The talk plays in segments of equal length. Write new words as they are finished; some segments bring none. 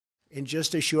In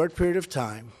just a short period of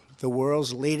time, the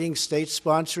world's leading state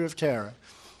sponsor of terror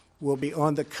will be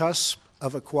on the cusp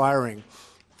of acquiring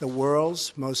the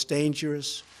world's most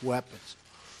dangerous weapons.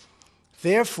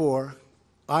 Therefore,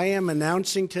 I am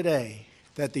announcing today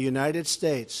that the United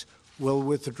States will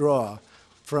withdraw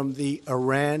from the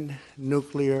Iran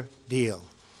nuclear deal.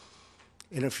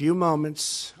 In a few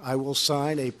moments, I will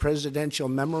sign a presidential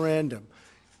memorandum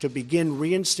to begin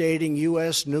reinstating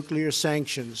U.S. nuclear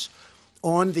sanctions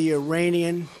on the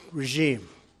Iranian regime.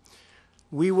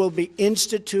 We will be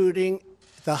instituting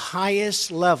the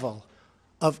highest level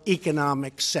of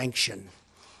economic sanction.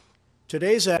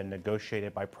 Today's act,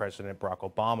 negotiated by President Barack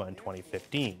Obama in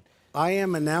 2015. I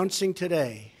am announcing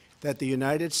today that the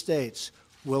United States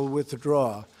will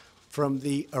withdraw from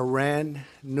the Iran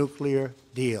nuclear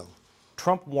deal.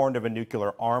 Trump warned of a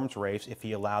nuclear arms race if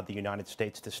he allowed the United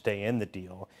States to stay in the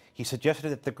deal. He suggested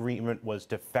that the agreement was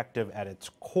defective at its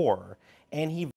core, and he